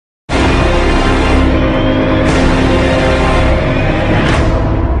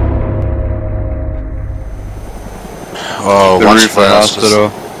Oh, the watch roof for of the us, 'cause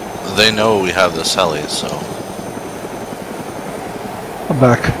hospital. they know we have this heli, so. I'm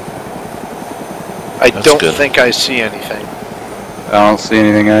back. I That's don't good. think I see anything. I don't see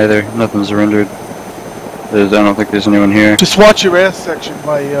anything either. Nothing's rendered. I don't think there's anyone here. Just watch your ass section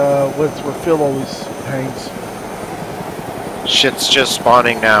by where Phil always hangs. Shit's just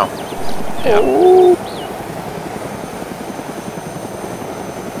spawning now. Yep.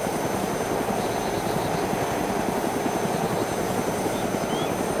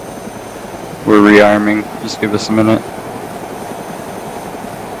 We're rearming. Just give us a minute.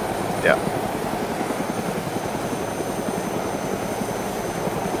 Yeah.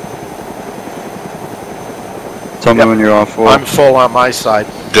 Tell me when you're all full. I'm full on my side.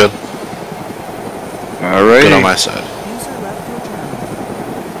 Good. Alright. Good on my side.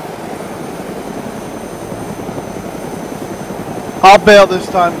 I'll bail this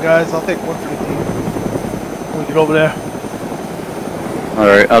time, guys. I'll take one for the team. We'll get over there.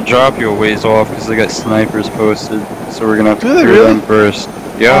 Alright, I'll drop you a ways off because they got snipers posted. So we're gonna have to Do they clear really? them first.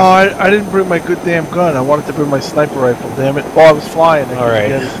 Oh, Yeah. I didn't bring my good damn gun. I wanted to bring my sniper rifle, damn it. While I was flying, I couldn't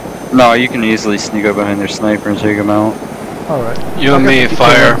get it. No, you can easily sneak up behind their sniper and take them out. Alright. You and me,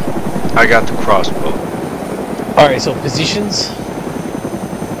 fire. I got the crossbow. Alright, so positions?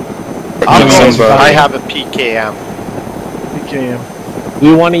 I have a PKM. PKM.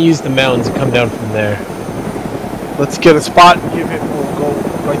 We want to use the mountains and come down from there. Let's get a spot and give it. We'll go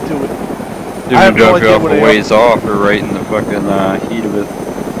right to it. Dude, I have we no drop you idea off where a they ways off or right in the fucking heat of it.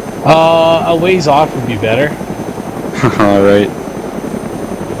 A ways off would be better. Alright.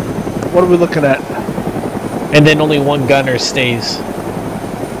 What are we looking at? And then only one gunner stays.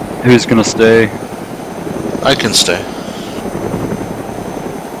 Who's gonna stay? I can stay.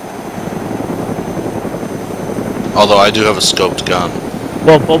 Although I do have a scoped gun.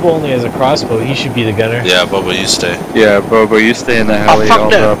 Well, Bobo only has a crossbow. He should be the gunner. Yeah, Bubba, you stay. Yeah, Bobo, you stay in the heli. fuck I'll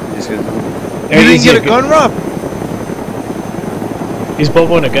that. drop these guys. You didn't get a gun, Rob? Is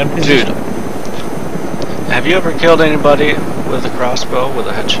Bobo in a gun position? Dude, have you ever killed anybody with a crossbow with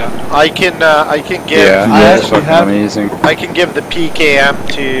a headshot? I can give Yeah, I that's actually fucking have- amazing. I can give the PKM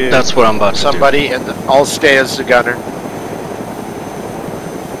to That's what I'm about to somebody, and I'll stay as the gunner.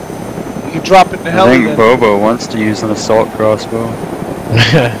 You can drop it in the I heli think then. Bobo wants to use an assault crossbow.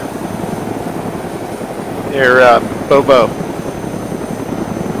 Here, Bobo.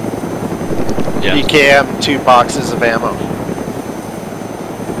 Yeah. PKM, 2 boxes of ammo.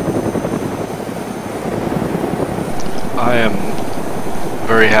 I am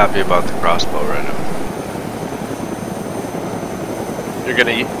very happy about the crossbow right now. You're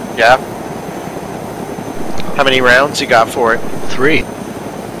gonna, yeah? How many rounds you got for it? 3.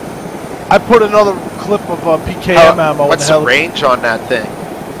 I put another clip of PKM ammo in What's the the heli. range on that thing?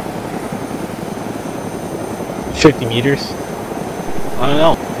 50 meters. I don't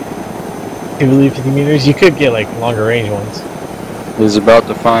know. You believe 50 meters? You could get like longer range ones. He's about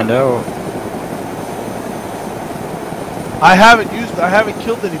to find out. I haven't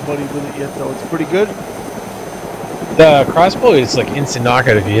killed anybody with it yet, though. It's pretty good. The crossbow is like instant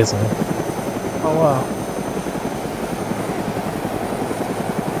knockout if you hit someone. Oh wow.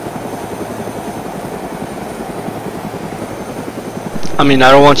 I mean,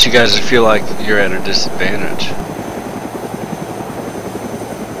 I don't want you guys to feel like you're at a disadvantage.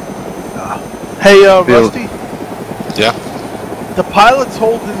 Hey, Bill. Rusty. Yeah. The pilot's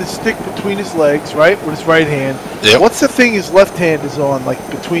holding the stick between his legs, right, with his right hand. Yep. What's the thing his left hand is on, like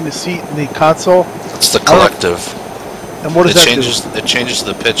between the seat and the console? It's the collective. And what does that It changes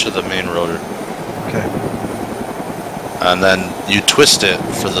the pitch of the main rotor. do? Okay. And then you twist it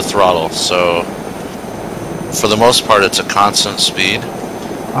for the throttle. So for the most part, it's a constant speed,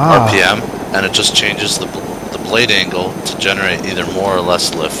 RPM, and it just changes the blade angle to generate either more or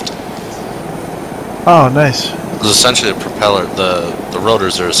less lift. Oh, nice. Because essentially, the propeller, the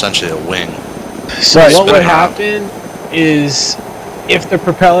rotors are essentially a wing. So Right. what would Spinning around. happen is if the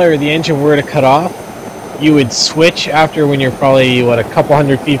propeller or the engine were to cut off, you would switch after when you're probably a couple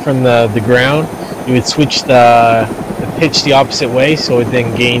hundred feet from the ground. You would switch the pitch the opposite way, so it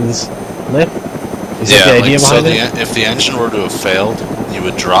then gains lift. Is that the idea behind it? If the engine were to have failed, you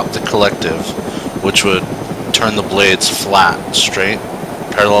would drop the collective, which would turn the blades flat, straight,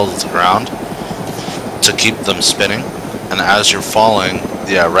 parallel to the ground, to keep them spinning. And as you're falling,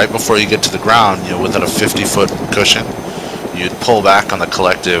 right before you get to the ground, within a 50-foot cushion, you'd pull back on the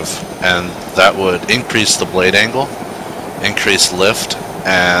collective, and that would increase the blade angle, increase lift,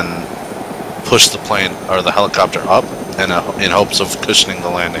 and push the plane or the helicopter up in hopes of cushioning the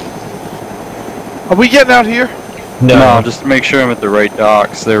landing. Are we getting out here? No, just make sure I'm at the right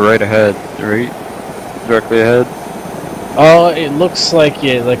docks. They're right ahead, right? Directly ahead. Oh, it looks like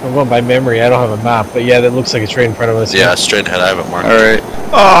it. Like I'm going by memory. I don't have a map, but yeah, that looks like it's right in front of us. Yeah, straight ahead. I have it marked. Alright.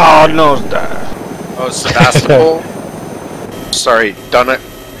 Oh no! Oh, Sebastopol. Sorry,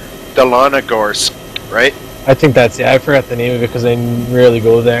 Delanagorsk, right? I think that's it. I forgot the name of it because I rarely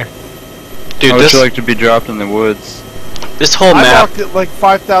go there. Dude, How would this you like to be dropped in the woods? this whole I map. marked it like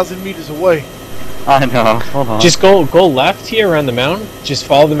 5,000 meters away. I know. Hold on. Just go left here around the mountain. Just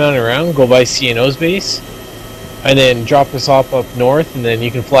follow the mountain around. Go by CNO's base, and then drop us off up north, and then you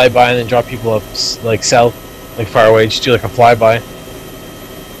can fly by and then drop people up like south, like far away. Just do like a flyby.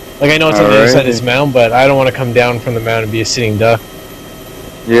 Like I know it's on the other side of this mountain, but I don't want to come down from the mountain and be a sitting duck.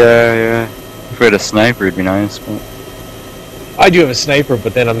 Yeah. If we had a sniper, it'd be nice. But... I do have a sniper,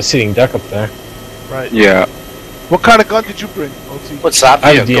 but then I'm a sitting duck up there. Right. Yeah. What kind of gun did you bring, OT? What's that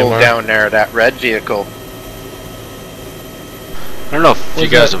I have a vehicle DMR. down there? That red vehicle. I don't know if you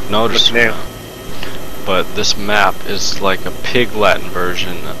What's guys that? have noticed, Look new. but this map is like a pig Latin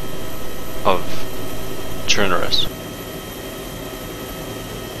version of Chernarus.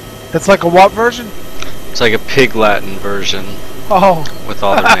 It's like a what version? It's like a pig Latin version Oh. with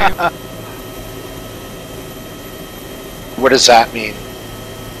all their names. What does that mean?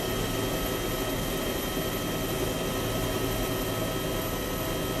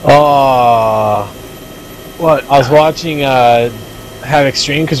 Oh, What? I was watching Havoc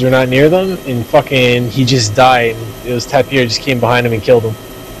stream because we're not near them, and fucking he just died. It was Tapir just came behind him and killed him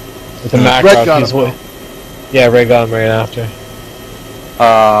with a macro. Red got him, though. Yeah, Red got him right after.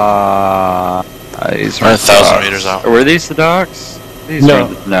 These We're were 1,000 docks. meters out. Were these the docks? These No.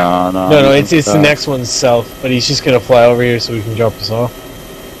 were the, no. No, it's these the docks. next one's south, but he's just gonna fly over here so we can drop us off.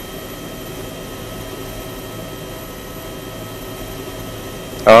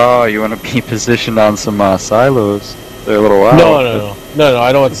 Oh, you want to be positioned on some silos? They're a little wild. No,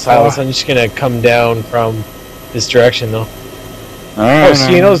 I don't want the silence. I'm just gonna come down from this direction though. Alright. Oh,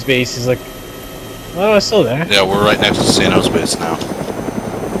 CNO's base is like, oh, it's still there. Yeah, we're right next to CNO's base now.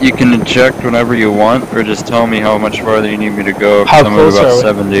 You can eject whenever you want, or just tell me how much farther you need me to go. 'Cause How I'm at close about are we?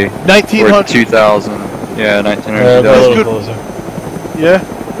 70. We're 1900. at 2,000. Yeah, 1900. A little good. closer. Yeah?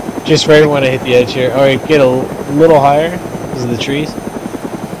 Just right when I hit the edge here. Alright, get a little higher because of the trees.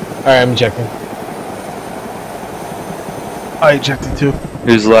 Alright, I'm checking. I ejected too.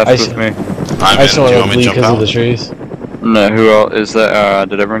 Who's left I with see. me? I'm I in. just Do want you to want me to bleed jump because of the out? trees. No, who else is that?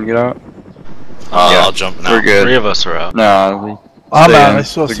 Did everyone get out? I'll jump now. We're good. 3 of us are out. No, I'm Stay out. in, I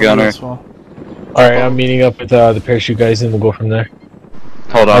saw the somebody gunner. as well. Alright, I'm meeting up with the parachute guys and we'll go from there.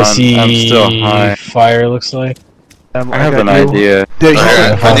 hold on. I see I'm still high. fire, looks like. I have got an you. idea. There you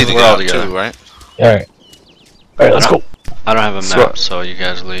Okay, go. I need to get We're all out together. too, right? Alright. Alright, let's go. I don't have a So- map, so you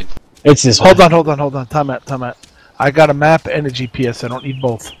guys lead. It's this Hold one. on. Time out. I got a map and a GPS. I don't need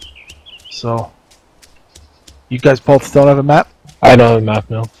both. So, you guys both don't have a map? I don't have a map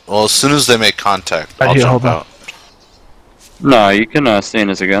now. Well, as soon as they make contact, Right I'll here, jump hold on. out. No, you can stay in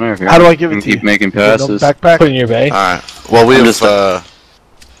as a gunner if you How do want. I give You it can to keep you? making You have no passes. backpack? Put it in your bag. Alright. Well, we I'm have, just-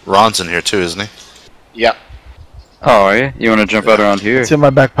 Ron's in here too, isn't he? Yep. Oh, yeah? You want to jump out around here? It's in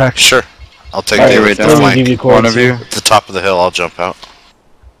my backpack. Sure. I'll take Alright, David wait, to let the me give flank. you One coordinates of you? At the top of the hill, I'll jump out.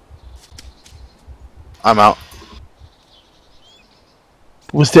 I'm out.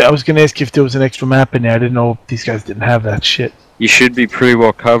 I was gonna ask you if there was an extra map in there. I didn't know if these guys didn't have that shit. You should be pretty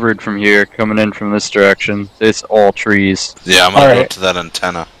well covered from here, coming in from this direction. It's all trees. Yeah, I'm gonna go Alright. to that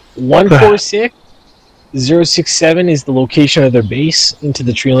antenna. 146 067 is the location of their base into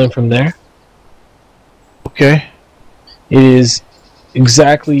the tree line from there. Okay. It is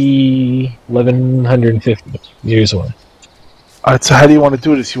exactly 1150 meters away. Alright, so how do you want to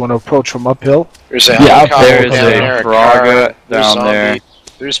do this? You want to approach from uphill? There's a Yeah, helicopter There's down there. a a Braga car, there's down there. zombie.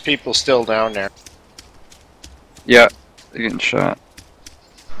 There's people still down there. Yeah, they're getting shot.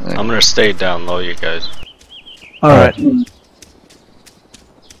 I'm gonna stay down low, you guys. Alright. I'm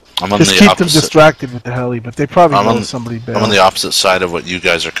on Just the keep them opposite. distracted with the heli, but they probably I'm know on- somebody I'm on bad. the opposite side of what you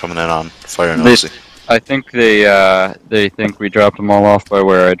guys are coming in on. Fire and They- OC. I think they think we dropped them all off by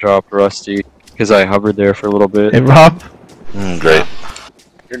where I dropped Rusty, because I hovered there for a little bit. Hey, Rob, Great.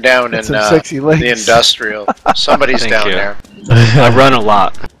 You're down in some sexy legs. the industrial. Somebody's Thank down you. there. I run a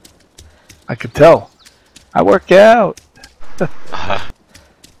lot. I could tell. I work out. Alright,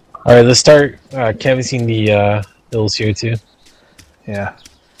 let's start canvassing the hills here too. Yeah.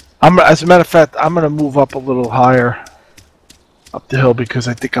 As a matter of fact, I'm gonna move up a little higher up the hill because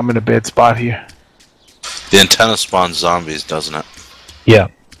I think I'm in a bad spot here. The antenna spawns zombies, doesn't it? Yeah.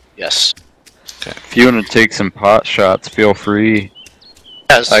 Yes. If you want to take some pot shots, feel free.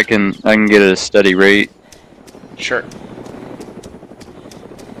 Yes. I can get at a steady rate. Sure.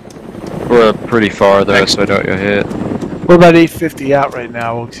 We're pretty far though, so I doubt you'll hit. We're about 850 out right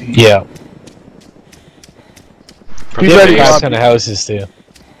now, Oaksy. Yeah. From They have ready a to crap go. ton of houses too.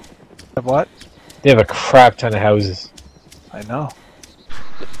 What? They have a crap ton of houses. I know.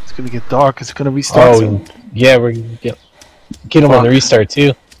 It's gonna get dark. It's gonna restart. soon. Yeah, we're gonna get them on the restart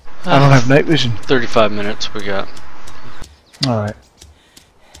too. I don't have night vision. 35 minutes we got. All right.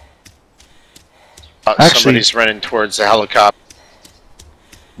 Actually- Somebody's running towards the helicopter.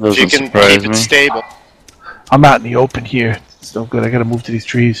 If you Doesn't can surprise keep it me. stable. I'm out in the open here. It's no good. I gotta move to these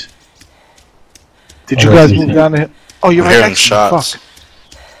trees. Did you Oh, guys easy. move down the hill? Oh, you're I'm right hearing next to me. shots. Fuck.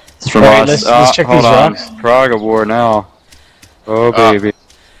 It's from Alright, us. let's check hold these on. rocks. Praga War now. Oh baby.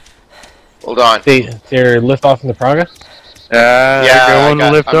 Hold on. Ah, They're lift off in the Praga. they're going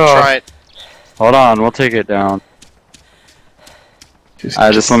to lift I'm off. trying. Hold on, we'll take it down. Just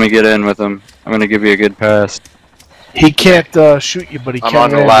let me get in with him. I'm gonna give you a good pass. He can't shoot you, but he I'm can on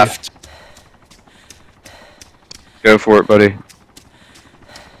the ram you. left. Go for it, buddy.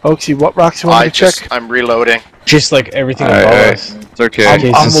 Oaksy, what rocks you want me to check? I'm reloading. Just like everything Alright, above alright. us. It's okay.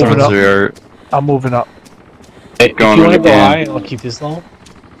 I'm moving up. We're I'm moving up. Hey, if Going you with want the to go game. high, I'll keep this low.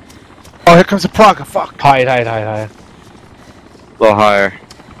 Oh, here comes the Praga. Fuck. Hide. a little higher.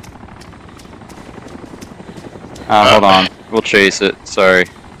 Hold on. We'll chase it. Sorry.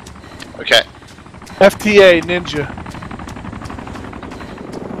 Okay. FTA Ninja.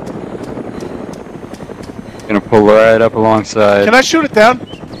 Gonna pull right up alongside. Can I shoot it down?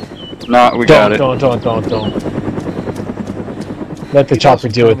 No, we got it. Don't. Let the chopper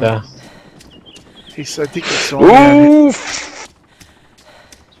deal with that. I think he's throwing me at it. Oof!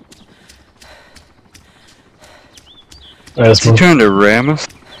 Alright, let's Is he move. trying to ram us?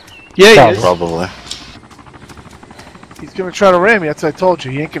 Yeah, he Probably. is. Probably. He's gonna try to ram you. That's what I told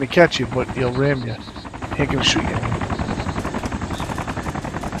you. He ain't gonna catch you, but he'll ram you. He ain't gonna shoot you.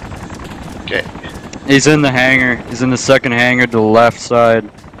 Okay. He's in the hangar. He's in the second hangar to the left side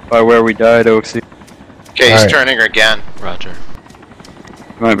by where we died, Oaksy. Okay, he's Alright. turning again. Roger.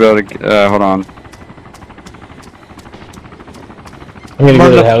 Might be able to. Hold on. I'm gonna go to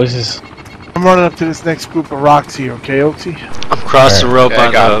Run the up. houses. I'm running up to this next group of rocks here, okay, Oaksy? I'm across the road Okay,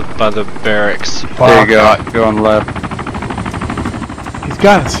 I got by the barracks. There you go. Go on the left. He's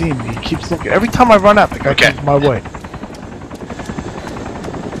gotta see me. He keeps looking. Every time I run out, the guy Okay. comes my way. Sorry,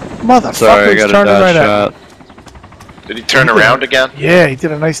 I Motherfucker's got a turning dodge right at shot. Did he turn He did. around again? me. Yeah, he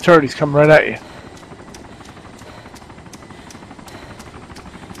did a nice turn. He's coming right at you.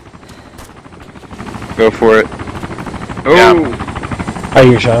 Go for it. Oh! Yeah. I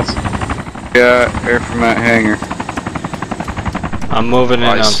hear shots. Yeah, air from that hangar. I'm moving in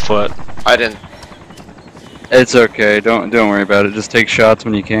on Nice. foot. I didn't. It's okay. Don't worry about it. Just take shots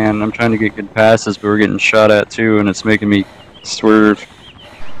when you can. I'm trying to get good passes, but we're getting shot at too, and it's making me swerve.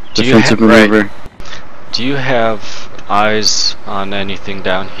 Do you Defensive have- maneuver. Do you have eyes on anything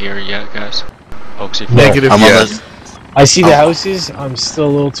down here yet, guys? Oaksy? Negative. I'm on Yes. the, I see the houses. I'm still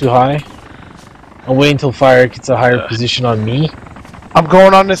a little too high. I'll wait until fire gets a higher position on me. I'm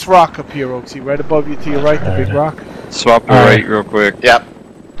going on this rock up here, Oaksy. Right above you to your right, the big rock. Swap to Alright. right real quick. Yep.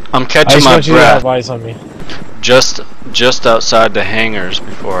 I'm I catching just my want you to have breath eyes on me. just outside the hangars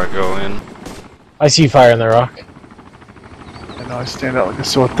before I go in. I see fire on the rock. I know, I stand out like a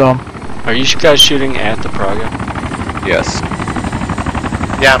sore thumb. Are you guys shooting at the Praga? Yes.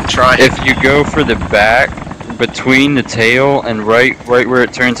 Yeah, I'm trying. If you go for the back, between the tail and right where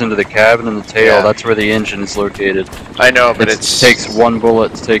it turns into the cabin and the tail, Yeah. that's where the engine is located. I know, but It it's takes one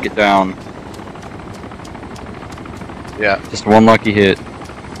bullet to take it down. Yeah. Just one lucky hit.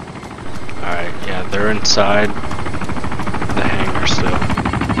 Alright, yeah, they're inside the hangar still.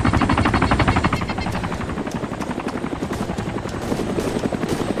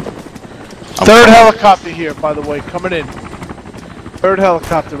 Third helicopter here, by the way, coming in. Third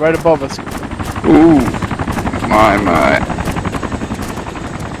helicopter right above us. Ooh. My.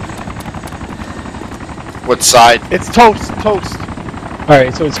 What side? It's toast.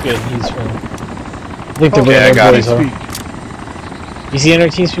 Alright, so it's good. He's from. I think they're Okay, bringing I got our it. boys up. Is he in our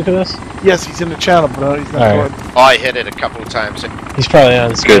team speak with us? Yes, he's in the channel, but he's not Alright. going. Oh, I hit it a couple of times. He's probably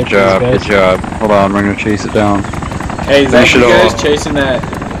on Skype Good with job, these good guys. job. Hold on, we're gonna chase it down. Hey, is that Finish you it guys off. chasing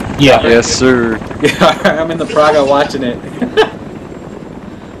that? Yeah. Yes, sir. Yeah, I'm in the Praga watching it.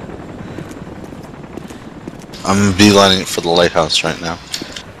 I'm beelining it for the lighthouse right now.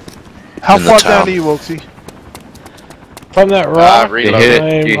 How In the far town. down are you, Oaksy? From that rock, You reload. hit,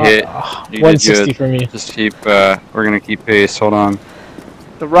 I'm, you hit. You did 160 good. for me. Just keep, we're gonna keep pace, hold on.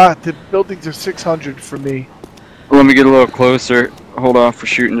 The buildings are 600 for me. Let me get a little closer. Hold off for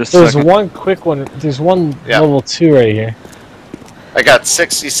shooting just a There's second. one quick one. There's one Yeah. level 2 right here. I got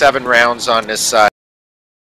 67 rounds on this side.